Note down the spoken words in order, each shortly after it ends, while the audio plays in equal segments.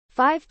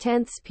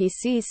5/10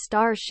 PC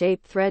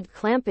star-shaped thread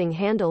clamping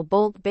handle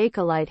bolt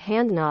Bakelite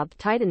hand knob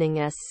tightening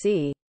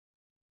SC.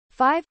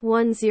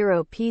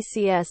 510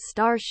 PCS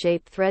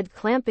star-shaped thread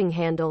clamping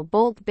handle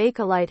bolt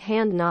Bakelite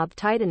hand knob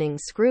tightening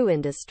screw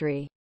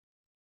industry.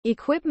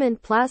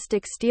 Equipment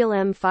plastic steel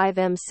M5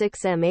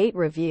 M6 M8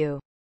 review.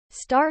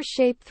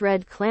 Star-shaped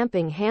thread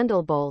clamping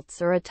handle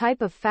bolts are a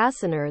type of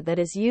fastener that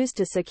is used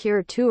to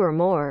secure two or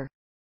more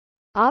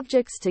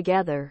objects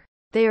together.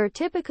 They are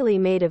typically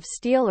made of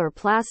steel or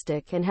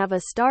plastic and have a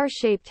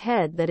star-shaped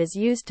head that is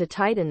used to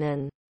tighten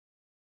and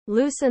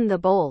loosen the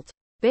bolt.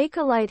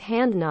 Bakelite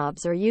hand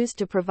knobs are used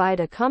to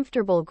provide a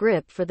comfortable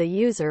grip for the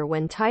user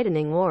when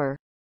tightening or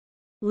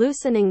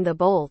loosening the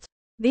bolt.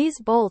 These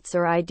bolts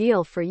are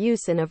ideal for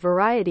use in a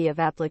variety of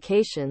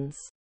applications,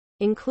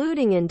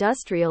 including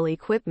industrial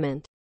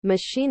equipment,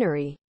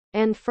 machinery,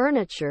 and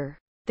furniture.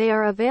 They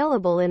are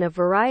available in a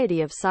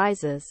variety of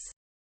sizes,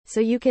 so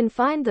you can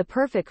find the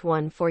perfect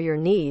one for your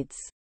needs.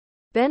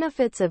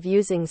 Benefits of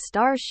using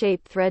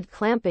star-shaped thread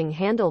clamping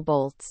handle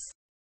bolts.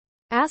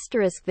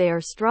 Asterisk they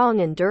are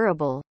strong and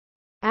durable.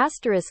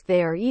 Asterisk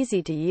they are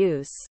easy to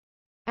use.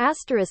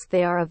 Asterisk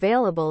they are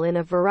available in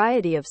a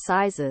variety of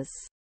sizes.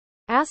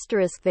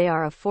 Asterisk they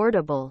are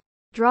affordable.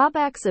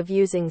 Drawbacks of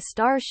using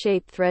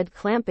star-shaped thread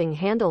clamping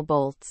handle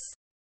bolts.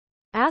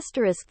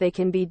 Asterisk they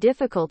can be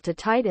difficult to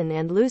tighten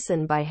and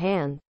loosen by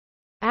hand.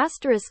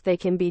 Asterisk they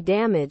can be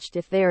damaged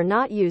if they are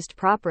not used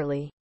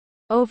properly.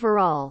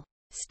 Overall,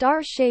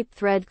 star-shaped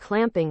thread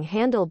clamping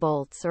handle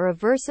bolts are a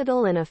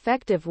versatile and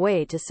effective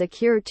way to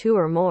secure two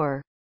or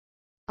more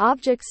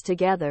objects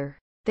together.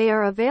 They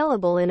are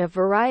available in a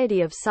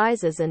variety of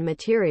sizes and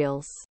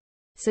materials,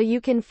 so you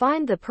can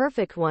find the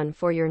perfect one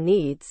for your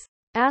needs.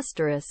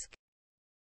 Asterisk.